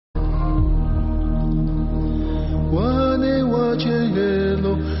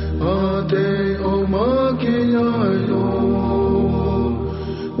chelo ate o makiyayo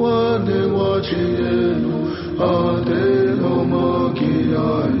wane wachelo ate o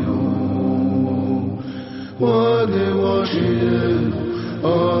makiyayo wane wachelo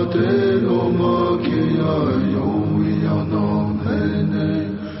ate o makiyayo yana hene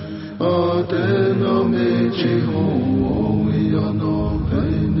ate no mechi ho yana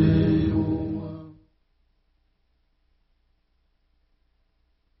hene.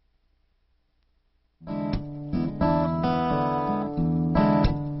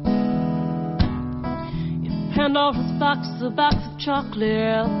 And all his box of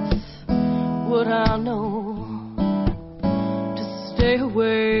chocolates, would I know to stay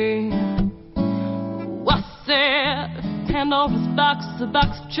away? I said, hand over his box of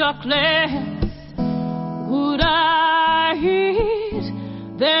chocolates, would I eat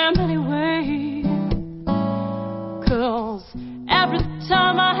them anyway? 'Cause every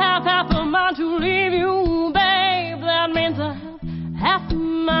time I have half a mind to leave you, babe, that means I have half a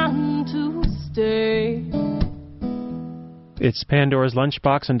mind to stay. It's Pandora's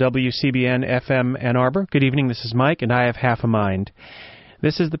Lunchbox on WCBN FM Ann Arbor. Good evening, this is Mike, and I have half a mind.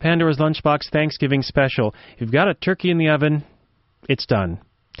 This is the Pandora's Lunchbox Thanksgiving special. If you've got a turkey in the oven, it's done.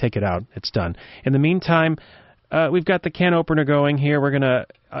 Take it out. It's done. In the meantime, we've got the can opener going here. We're going to...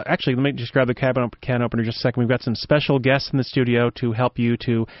 actually, let me just grab the can opener just a second. We've got some special guests in the studio to help you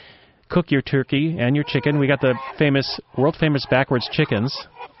to cook your turkey and your chicken. We got the world-famous backwards chickens.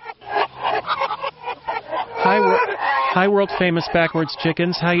 Hi, world-famous backwards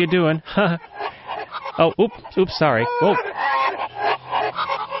chickens. How you doing? Oh, oops, sorry. Oh.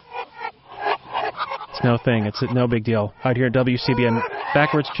 It's no thing. It's no big deal. Out here at WCBN,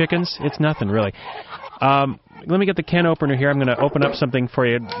 backwards chickens, it's nothing, really. Let me get the can opener here. I'm going to open up something for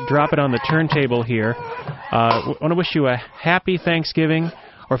you. Drop it on the turntable here. I want to wish you a happy Thanksgiving,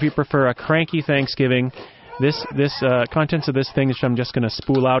 or if you prefer, a cranky Thanksgiving. This contents of this thing, which I'm just going to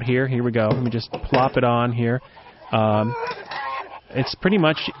spool out here. Here we go. Let me just plop it on here. It's pretty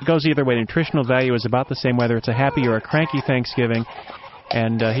much, it goes either way. The nutritional value is about the same whether it's a happy or a cranky Thanksgiving.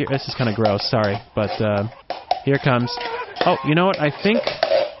 And here, this is kind of gross, sorry, but here comes. Oh, you know what? I think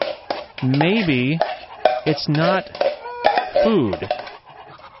maybe it's not food.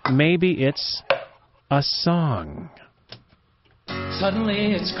 Maybe it's a song.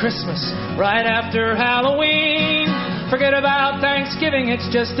 Suddenly it's Christmas, right after Halloween. Forget about Thanksgiving, it's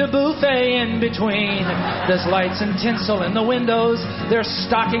just a buffet in between. There's lights and tinsel in the windows, they're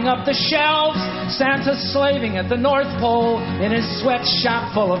stocking up the shelves. Santa's slaving at the North Pole in his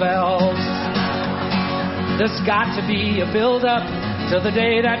sweatshop full of elves. There's got to be a build-up to the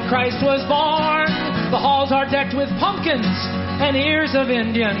day that Christ was born. The halls are decked with pumpkins and ears of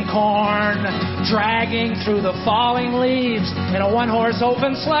Indian corn, dragging through the falling leaves in a one-horse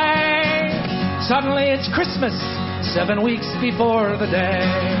open sleigh. Suddenly it's Christmas, 7 weeks before the day.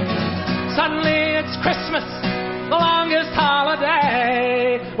 Suddenly it's Christmas, the longest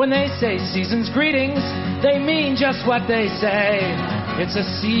holiday. When they say season's greetings, they mean just what they say. It's a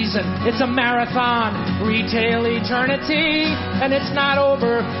season, it's a marathon, retail eternity, and it's not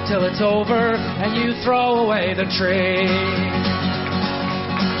over till it's over and you throw away the tree.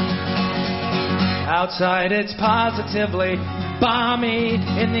 Outside it's positively balmy,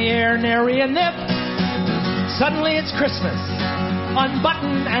 in the air nary a nip. Suddenly it's Christmas,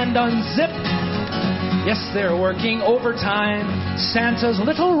 unbutton and unzip. Yes, they're working overtime, Santa's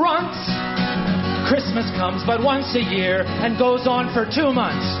little runts. Christmas comes but once a year and goes on for 2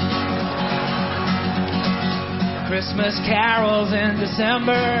 months. Christmas carols in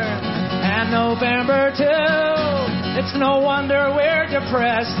December and November too. It's no wonder we're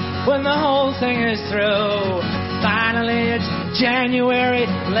depressed when the whole thing is through. Finally it's January,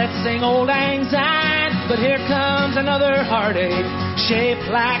 let's sing Old Lang Syne. But here comes another heartache shaped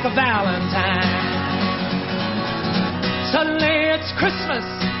like a valentine. Suddenly it's Christmas,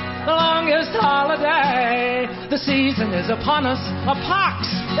 the longest holiday. The season is upon us, a pox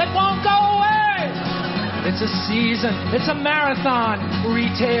that won't go away. It's a season, it's a marathon,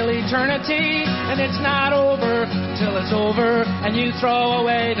 retail eternity, and it's not over till it's over and you throw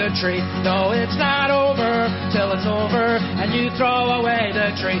away the tree. No, it's not over till it's over and you throw away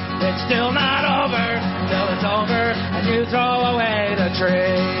the tree. It's still not over till it's over and you throw away the tree.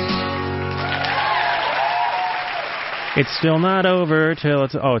 It's still not over till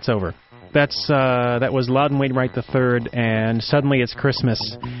it's... Oh, it's over. That was Loudon Wainwright III, and Suddenly It's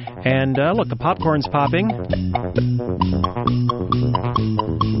Christmas. And look, the popcorn's popping.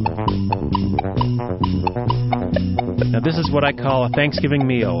 Now, this is what I call a Thanksgiving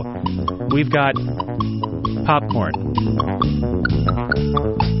meal. We've got popcorn.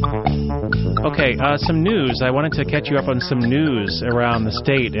 Okay, some news. I wanted to catch you up on some news around the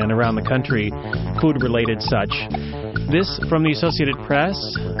state and around the country, food-related such. This from the Associated Press.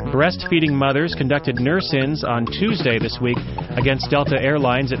 Breastfeeding mothers conducted nurse-ins on Tuesday this week against Delta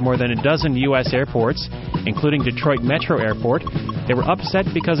Airlines at more than a dozen U.S. airports, including Detroit Metro Airport. They were upset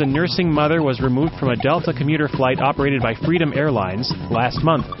because a nursing mother was removed from a Delta commuter flight operated by Freedom Airlines last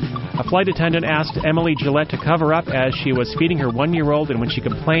month. A flight attendant asked Emily Gillette to cover up as she was feeding her 1-year-old, and when she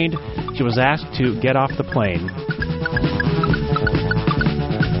complained, she was asked to get off the plane.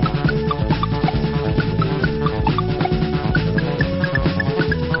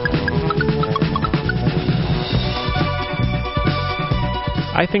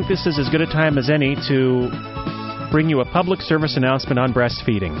 I think this is as good a time as any to bring you a public service announcement on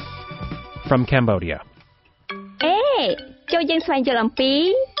breastfeeding from Cambodia. Hey, cho dân xoay cho làm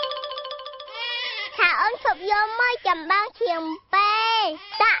phí. Thả ơn phục vô môi chầm bao chiều bê.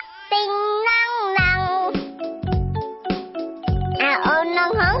 Tạ tình năng năng. Ôn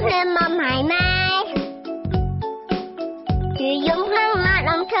nâng hóng thêm mầm hải mai. Chỉ dùng hăng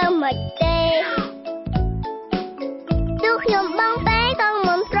nó đông thơm mật tê. Lúc dùng bông bê con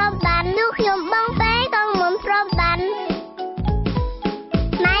mồm trộm bắn. Lúc dùng bông bê con mồm trộm bắn.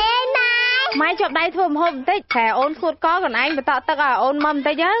 Mai ơi mai. Mai chọc đáy thùm hôm tích. Thẻ ôn khuất có còn anh phải tạo tất cả ôn mầm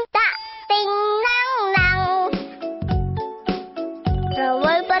tích chứ. Tạ tình năng năng. Rồi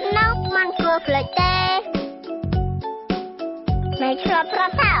với bất nóc mang cuộc lời tê. Mày chọc ra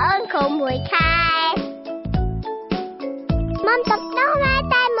thả ơn khổ mùi khai. Mâm tập đấu ngay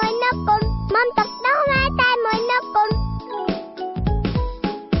tay mùi nắp cung. Mâm tập đấu ngay tay mùi nắp cung.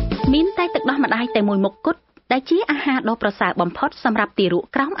 មានតែទឹកដោះម្ដាយតែមួយមុខគត់ដែលជាអាហារដ៏ប្រសើរបំផុតសម្រាប់ទារក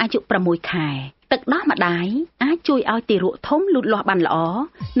ក្រោមអាយុ6ខែទឹកដោះម្ដាយអាចជួយឲ្យទារកធំលូតលាស់បានល្អ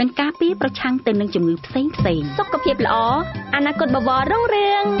និងការពារប្រឆាំងទៅនឹងជំងឺផ្សេងៗសុខភាពល្អអនាគតបវររុង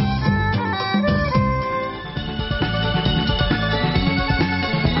រឿង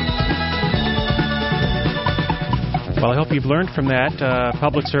Well, I hope you've learned from that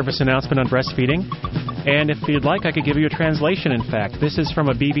public service announcement on breastfeeding. And if you'd like, I could give you a translation, in fact. This is from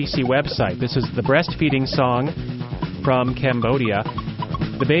a BBC website. This is the breastfeeding song from Cambodia.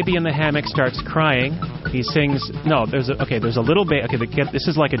 The baby in the hammock starts crying. He sings... No, there's a little baby... Okay, this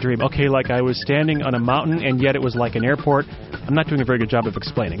is like a dream. Okay, like I was standing on a mountain, and yet it was like an airport. I'm not doing a very good job of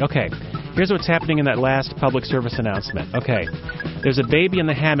explaining. Okay, here's what's happening in that last public service announcement. Okay, there's a baby in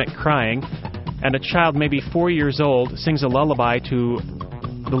the hammock crying, and a child, maybe 4 years old, sings a lullaby to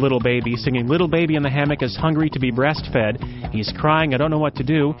the little baby, singing, "Little baby in the hammock is hungry to be breastfed. He's crying, I don't know what to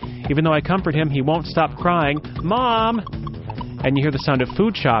do. Even though I comfort him, he won't stop crying. Mom!" And you hear the sound of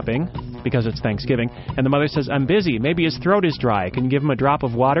food chopping, because it's Thanksgiving, and the mother says, "I'm busy. Maybe his throat is dry. Can you give him a drop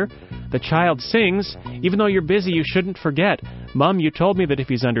of water?" The child sings, "Even though you're busy, you shouldn't forget. Mom, you told me that if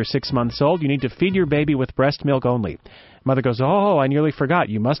he's under 6 months old, you need to feed your baby with breast milk only." Mother goes, "Oh, I nearly forgot.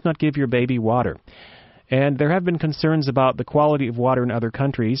 You must not give your baby water." And there have been concerns about the quality of water in other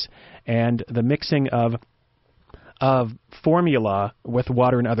countries and the mixing of formula with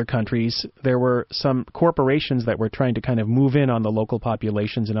water in other countries. There were some corporations that were trying to kind of move in on the local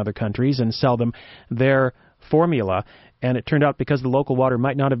populations in other countries and sell them their formula. And it turned out because the local water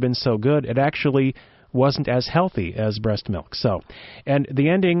might not have been so good, it actually wasn't as healthy as breast milk. So, and the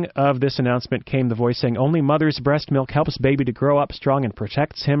ending of this announcement came the voice saying, "Only mother's breast milk helps baby to grow up strong and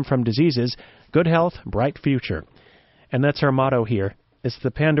protects him from diseases. Good health, bright future." And that's our motto here. It's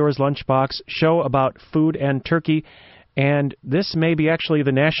the Pandora's Lunchbox show about food and turkey, and this may be actually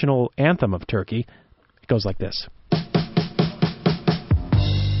the national anthem of Turkey. It goes like this.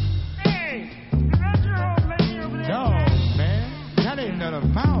 Hey, that's your old lady over there. No, man, that ain't none of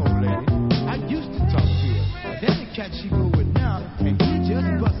my old lady. I used to talk to her. Then the cat she go with now, and he just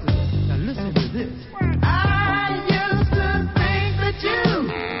busted. Now listen to this. I used to think that you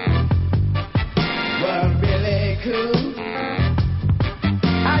were really cool.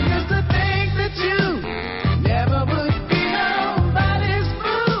 I used to think that you never would be nobody's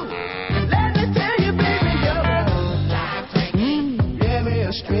fool. Let me tell you, baby, you're a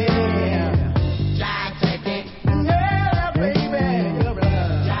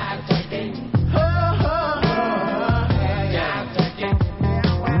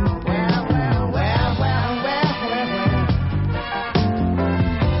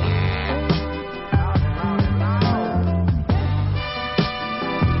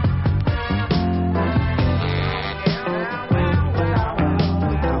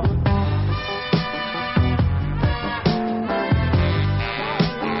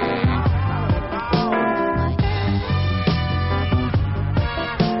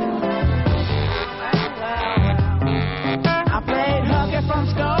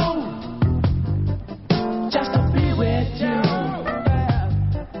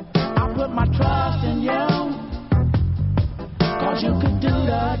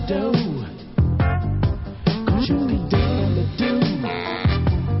Shook-a-doo-da-doo. Shook-a-doo-da-doo.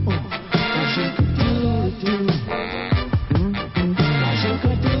 Shook-a-doo-da-doo.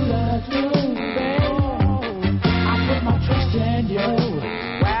 Shook-a-doo-da-doo, babe. I put my trust in you.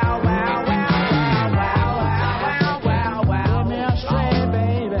 Wow, wow, wow, wow, wow, wow, wow, wow. Let me astray,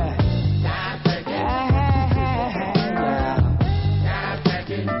 baby.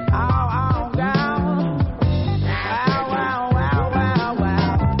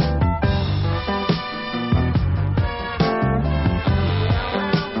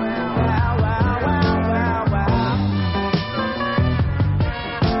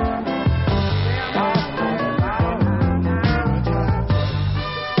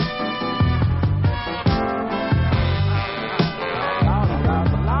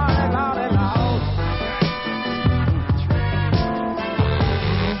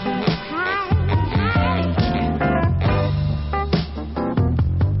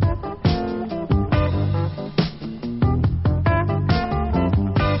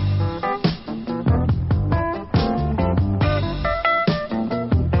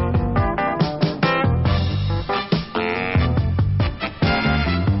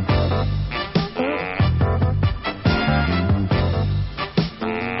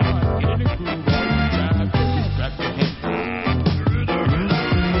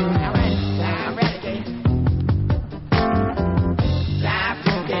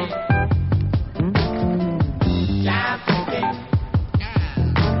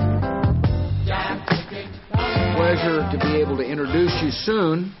 To be able to introduce you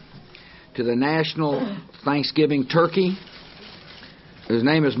soon to the national Thanksgiving turkey. His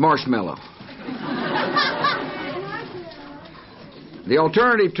name is Marshmallow. The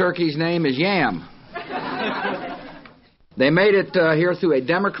alternative turkey's name is Yam. They made it here through a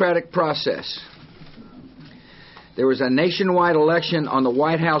democratic process. There was a nationwide election on the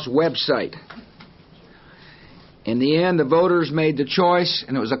White House website. In the end, the voters made the choice,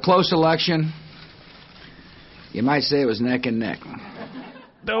 and it was a close election. You might say it was neck and neck.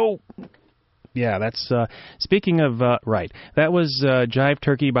 Oh. Yeah, that's, speaking of, right. That was Jive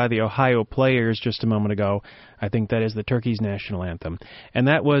Turkey by the Ohio Players just a moment ago. I think that is the Turkey's national anthem. And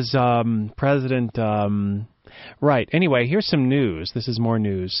that was President, right. Anyway, here's some news. This is more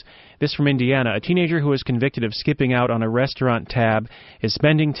news. This from Indiana. A teenager who was convicted of skipping out on a restaurant tab is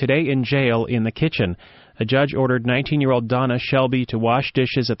spending today in jail in the kitchen. A judge ordered 19-year-old Donna Shelby to wash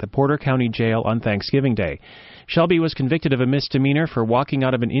dishes at the Porter County Jail on Thanksgiving Day. Shelby was convicted of a misdemeanor for walking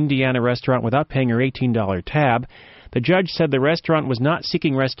out of an Indiana restaurant without paying her $18 tab. The judge said the restaurant was not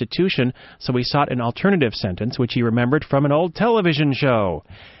seeking restitution, so he sought an alternative sentence, which he remembered from an old television show.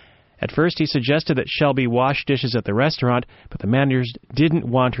 At first, he suggested that Shelby wash dishes at the restaurant, but the managers didn't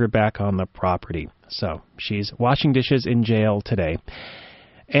want her back on the property. So she's washing dishes in jail today.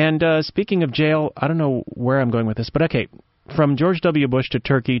 And speaking of jail, I don't know where I'm going with this, but okay, from George W. Bush to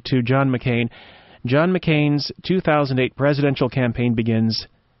Turkey to John McCain. John McCain's 2008 presidential campaign begins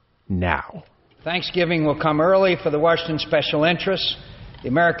now. Thanksgiving will come early for the Washington Special Interests. The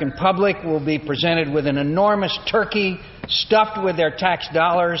American public will be presented with an enormous turkey stuffed with their tax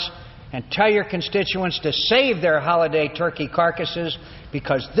dollars, and tell your constituents to save their holiday turkey carcasses,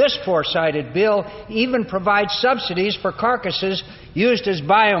 because this foresighted bill even provides subsidies for carcasses used as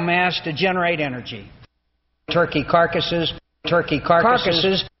biomass to generate energy. Turkey carcasses, turkey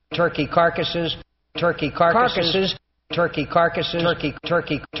carcasses, turkey carcasses, turkey carcasses, turkey carcasses, turkey carcasses,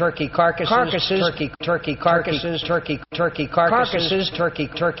 turkey carcasses, turkey carcasses, turkey carcasses, turkey carcasses, turkey carcasses, turkey carcasses, turkey carcasses, turkey carcasses,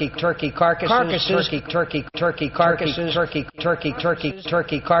 turkey carcasses, turkey carcasses,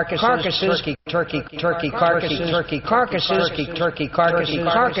 turkey carcasses, turkey turkey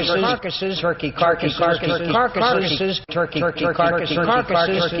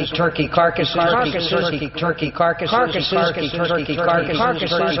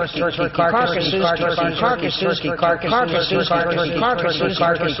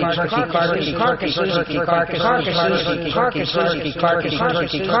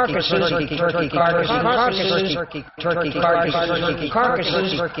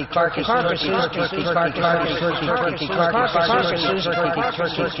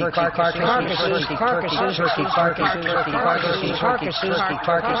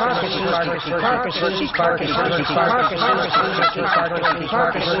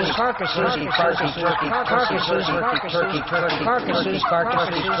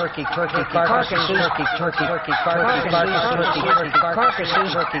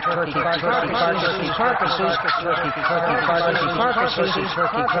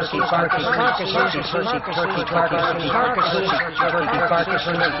carcasses,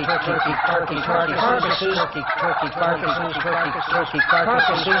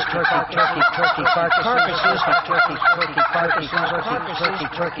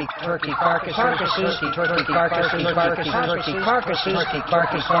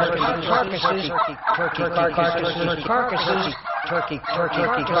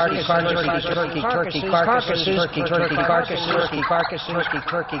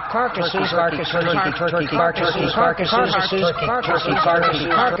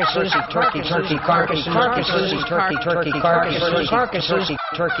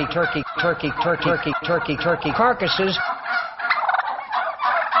 carcasses.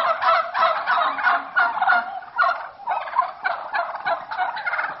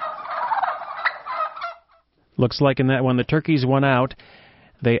 Looks like in that one the turkeys won out.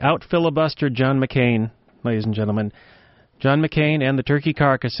 They out-filibustered John McCain, ladies and gentlemen. John McCain and the Turkey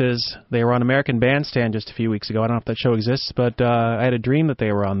Carcasses, they were on American Bandstand just a few weeks ago. I don't know if that show exists, but I had a dream that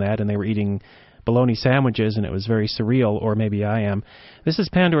they were on that, and they were eating bologna sandwiches, and it was very surreal, or maybe I am. This is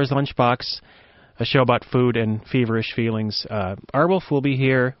Pandora's Lunchbox, a show about food and feverish feelings. Arwolf will be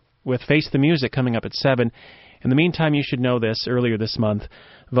here with Face the Music coming up at 7. In the meantime, you should know this. Earlier this month,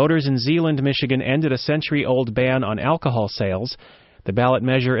 voters in Zeeland, Michigan ended a century-old ban on alcohol sales. The ballot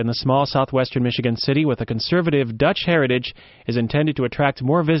measure in the small southwestern Michigan city with a conservative Dutch heritage is intended to attract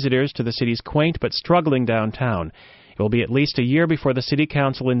more visitors to the city's quaint but struggling downtown. It will be at least a year before the city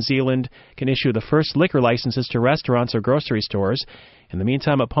council in Zeeland can issue the first liquor licenses to restaurants or grocery stores. In the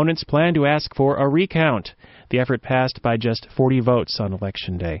meantime, opponents plan to ask for a recount. The effort passed by just 40 votes on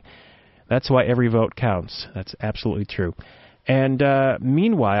Election Day. That's why every vote counts. That's absolutely true. And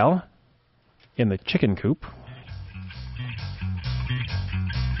meanwhile, in the chicken coop...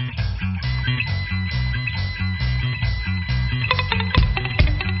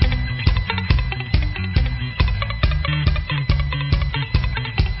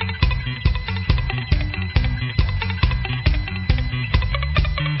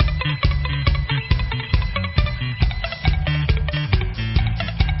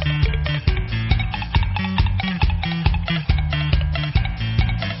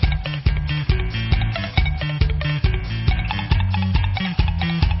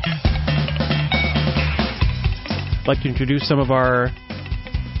 I'd like to introduce some of our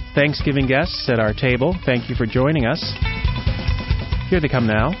Thanksgiving guests at our table. Thank you for joining us. Here they come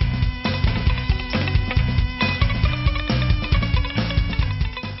now.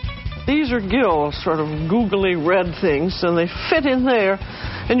 These are gills, sort of googly red things, and they fit in there,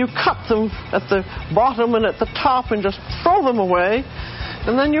 and you cut them at the bottom and at the top and just throw them away,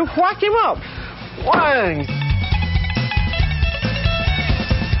 and then you whack him up. Whang!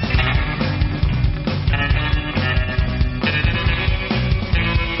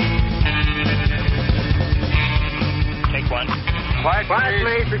 Quiet,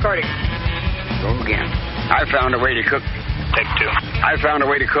 please. Recording. Go again. I found a way to cook. Take 2. I found a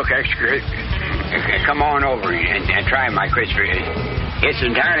way to cook extra. Come on over and try my crispy. It's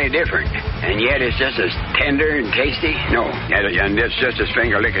entirely different, and yet it's just as tender and tasty. No, and it's just as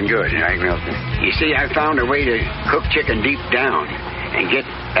finger-licking good. You see, I found a way to cook chicken deep down and get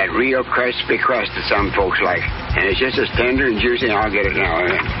that real crispy crust that some folks like. And it's just as tender and juicy. I'll get it now.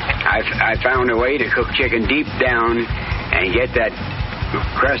 I found a way to cook chicken deep down and get that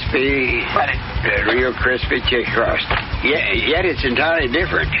crispy, real crispy chicken crust. Yet it's entirely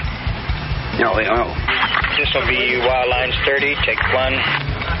different. No. This will be Wild Lines 30, take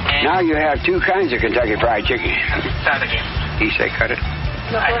 1. Now you have 2 kinds of Kentucky Fried Chicken. Start again. He said cut it.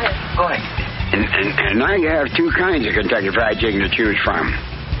 No, go ahead. Go ahead. And now you have 2 kinds of Kentucky Fried Chicken to choose from.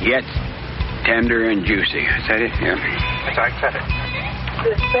 Yet tender and juicy. Is that it? Yeah. That's all right, cut it.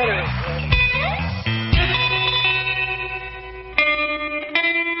 It's better.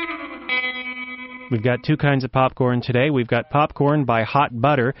 We've got 2 kinds of popcorn today. We've got popcorn by Hot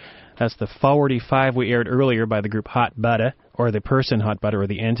Butter. That's the 445 we aired earlier by the group Hot Butter, or the person Hot Butter, or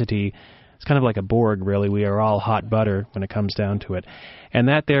the entity. It's kind of like a Borg, really. We are all hot butter when it comes down to it. And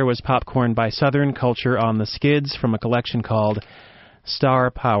that there was popcorn by Southern Culture on the Skids from a collection called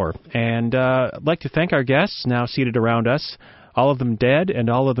Star Power. And I'd like to thank our guests now seated around us, all of them dead and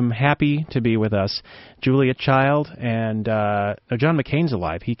all of them happy to be with us. Julia Child and John McCain's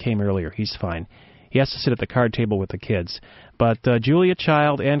alive. He came earlier. He's fine. He has to sit at the card table with the kids. But Julia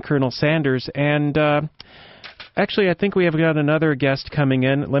Child and Colonel Sanders, and actually I think we have got another guest coming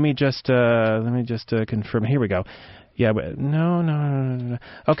in. Let me just confirm. Here we go. Yeah, but no.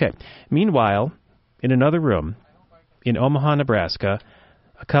 Okay. Meanwhile, in another room in Omaha, Nebraska,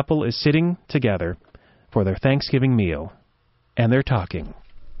 a couple is sitting together for their Thanksgiving meal, and they're talking.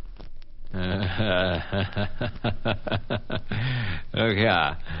 Look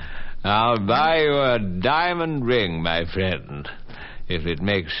here. I'll buy you a diamond ring, my friend, if it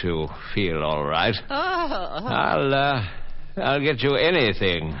makes you feel all right. I'll get you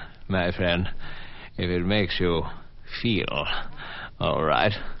anything, my friend, if it makes you feel all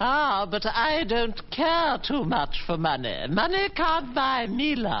right. But I don't care too much for money. Money can't buy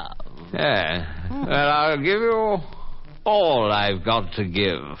me love. Yeah. Well, I'll give you all I've got to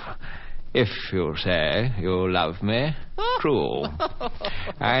give. If you say you love me, true.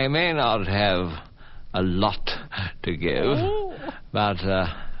 I may not have a lot to give, but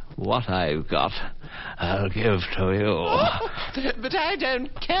what I've got, I'll give to you. But I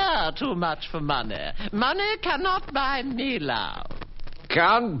don't care too much for money. Money cannot buy me love.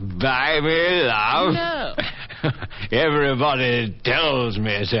 Can't buy me love? No. Everybody tells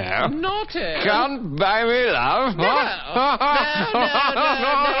me so. Naughty. Can't buy me love? No. No.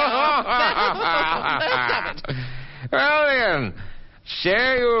 Stop it. Well, then,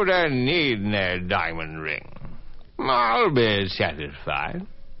 say you don't need no diamond ring. I'll be satisfied.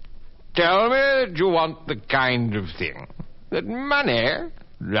 Tell me that you want the kind of thing that money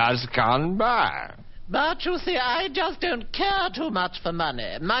just can't buy. But you see, I just don't care too much for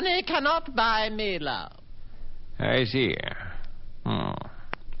money. Money cannot buy me love. I see. Well,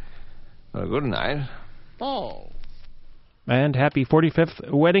 good night. Oh. And happy 45th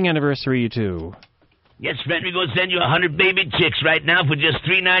wedding anniversary, you two. Yes, friend, we're going to send you 100 baby chicks right now for just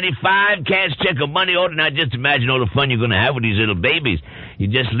 $3.95. Cash, check, or money order. Now, just imagine all the fun you're going to have with these little babies. You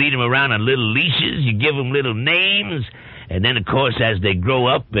just lead them around on little leashes. You give them little names. And then, of course, as they grow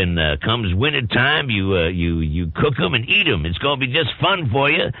up and comes winter time, you cook them and eat them. It's going to be just fun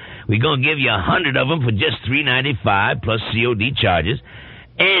for you. We're going to give you 100 of them for just $3.95 plus COD charges.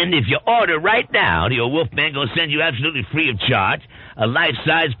 And if you order right now, the old Wolfman going to send you absolutely free of charge a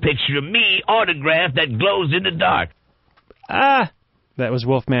life-size picture of me autographed that glows in the dark. That was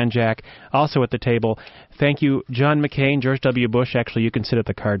Wolfman Jack, also at the table. Thank you, John McCain, George W. Bush. Actually, you can sit at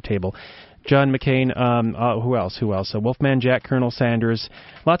the card table. John McCain, who else? Wolfman Jack, Colonel Sanders,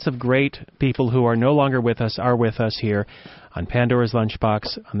 lots of great people who are no longer with us are with us here on Pandora's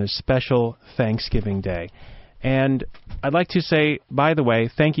Lunchbox on this special Thanksgiving Day. And I'd like to say, by the way,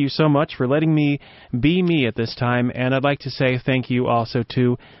 thank you so much for letting me be me at this time, and I'd like to say thank you also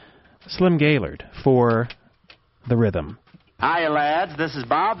to Slim Gaylord for the rhythm. Hiya, lads. This is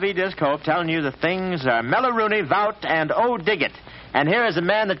Bob V. Discove telling you the things are Mellow-Rooney, Vout, and Oh Dig It. And here is a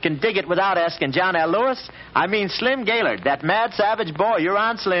man that can dig it without asking John L. Lewis. I mean Slim Gaylord, that mad savage boy. You're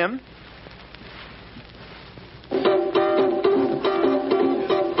on, Slim.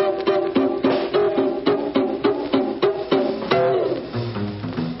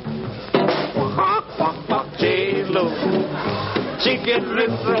 J-Lo, chicken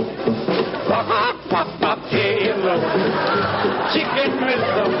rhythm, pop, pop, pop, J-Lo, chicken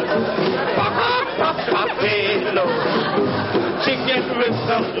rhythm, pop, pop, pop, J-Lo, chicken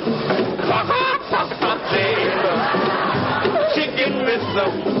rhythm, pop, pop, pop, J-Lo, chicken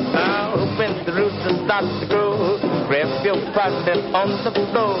rhythm. Now when the roots start to grow, grab your partner on the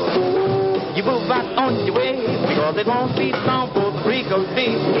floor. You move out on your way, because it won't be long for the freak of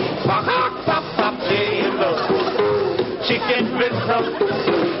day. Pop, pop, pop, J-Lo, chicken rhythm,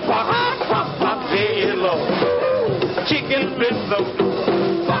 pop, pop, pop, J-Lo, chicken rhythm,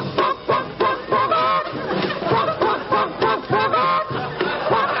 pop, pop, pop, pop, pop, pop, pop, pop, pop, pop,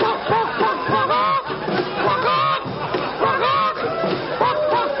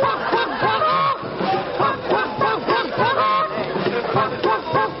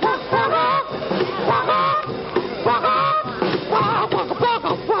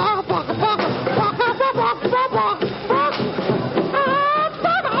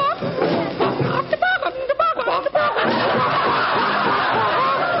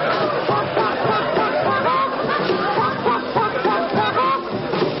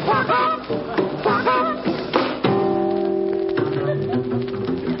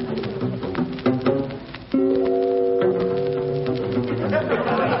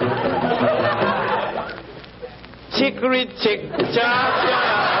 Chicory chick, cha-cha,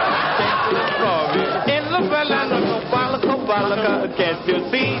 in the balaka, can't you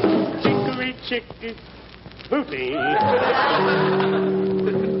see? Chicory chick, booty.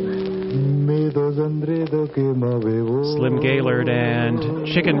 Slim Gaylord and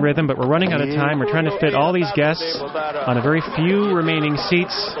Chicken Rhythm, but we're running out of time. We're trying to fit all these guests on a very few remaining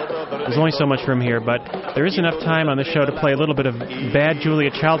seats. There's only so much room here, but there is enough time on the show to play a little bit of bad Julia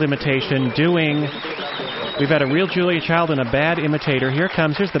Child imitation We've had a real Julia Child and a bad imitator.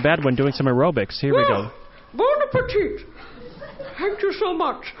 Here's the bad one doing some aerobics. Here we go. Bon appetit. Thank you so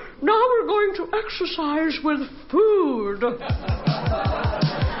much. Now we're going to exercise with food.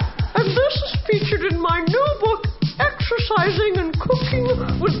 And this is featured in my new book, Exercising and Cooking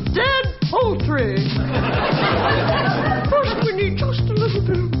with Dead Poultry. First, we need just a little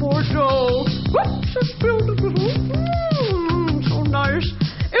bit more dough. Whoops, it spilled a little. So nice.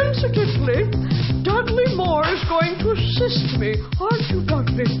 Incidentally, Dudley Moore is going to assist me. Aren't you,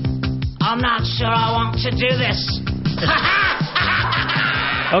 Dudley? I'm not sure I want to do this.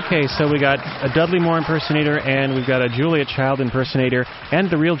 Okay, so we got a Dudley Moore impersonator, and we've got a Julia Child impersonator, and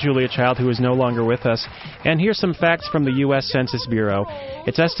the real Julia Child, who is no longer with us. And here's some facts from the U.S. Census Bureau.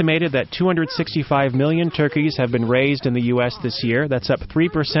 It's estimated that 265 million turkeys have been raised in the U.S. this year. That's up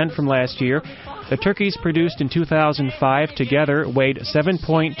 3% from last year. The turkeys produced in 2005 together weighed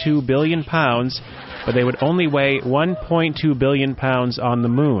 7.2 billion pounds, but they would only weigh 1.2 billion pounds on the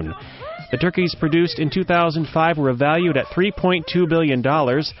moon. The turkeys produced in 2005 were valued at $3.2 billion,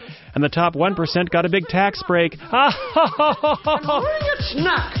 and the top 1% got a big tax break. Wring its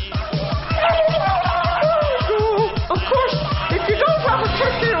neck. Of course, if you don't have a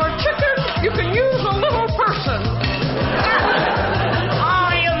turkey or a chicken, you can use a little person.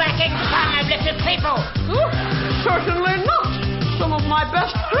 Are you making fun of little people? Certainly not. Some of my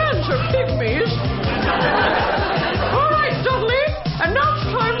best friends are pygmies. All right, Dudley, and now it's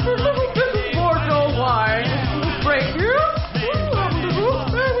time for a little bit of Bordeaux wine. Right here.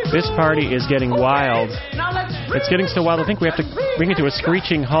 This party is getting wild. It's getting so wild, I think we have to bring it to a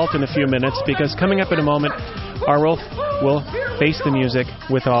screeching halt in a few minutes, because coming up in a moment, our Wolf will face the music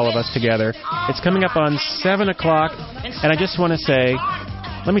with all of us together. It's coming up on 7 o'clock, and I just want to say,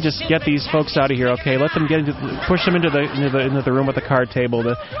 let me just get these folks out of here, okay? Let them push them into the room with the card table.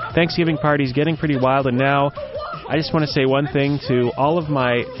 The Thanksgiving party's getting pretty wild, and now I just want to say one thing to all of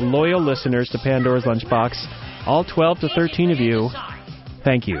my loyal listeners to Pandora's Lunchbox, all 12 to 13 of you,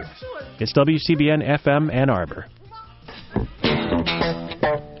 thank you. It's WCBN FM Ann Arbor.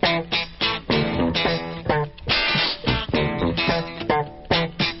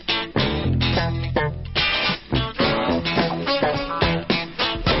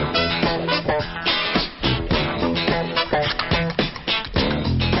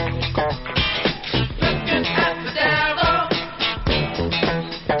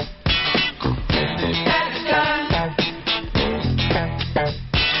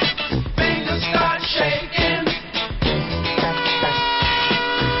 Fingers start shaking.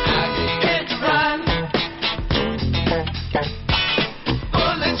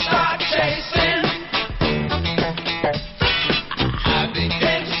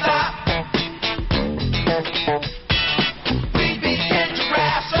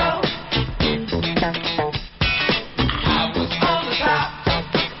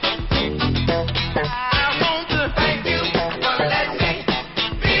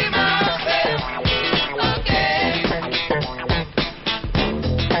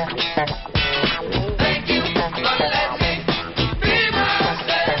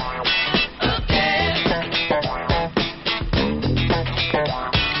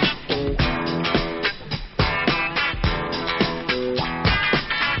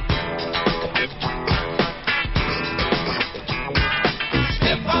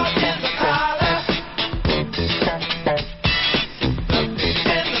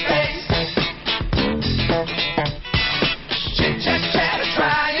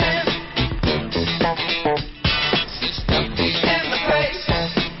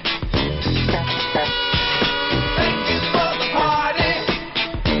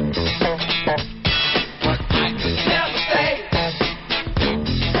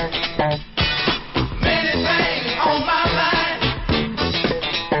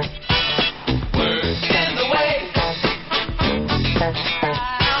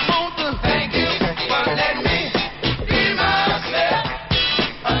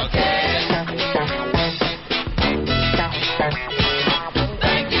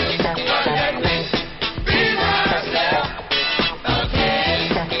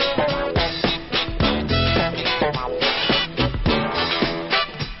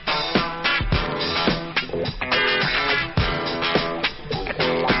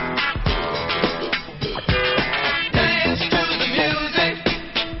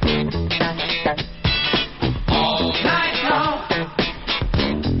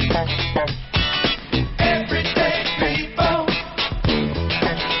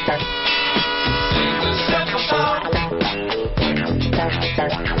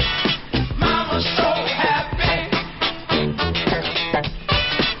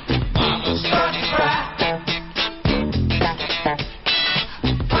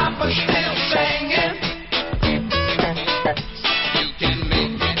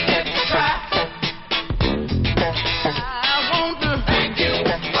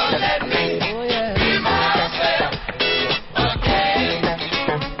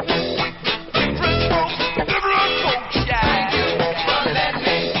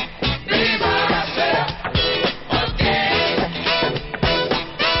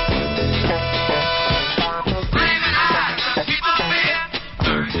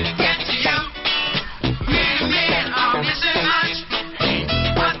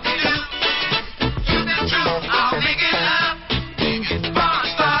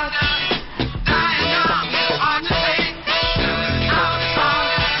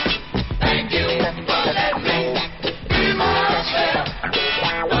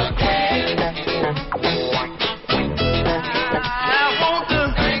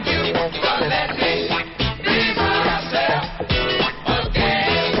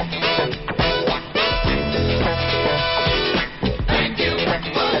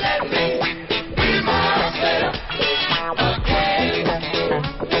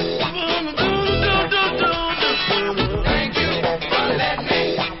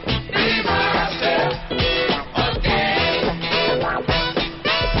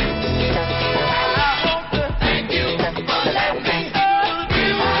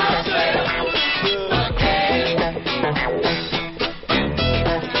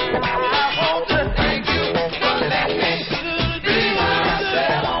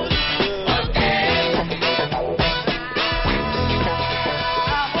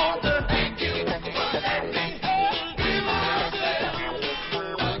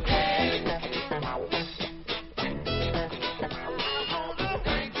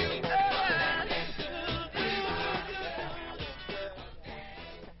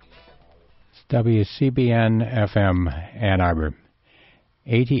 WCBN FM Ann Arbor,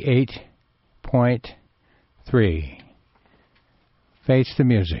 88.3. Face the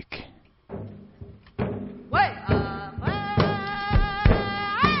music.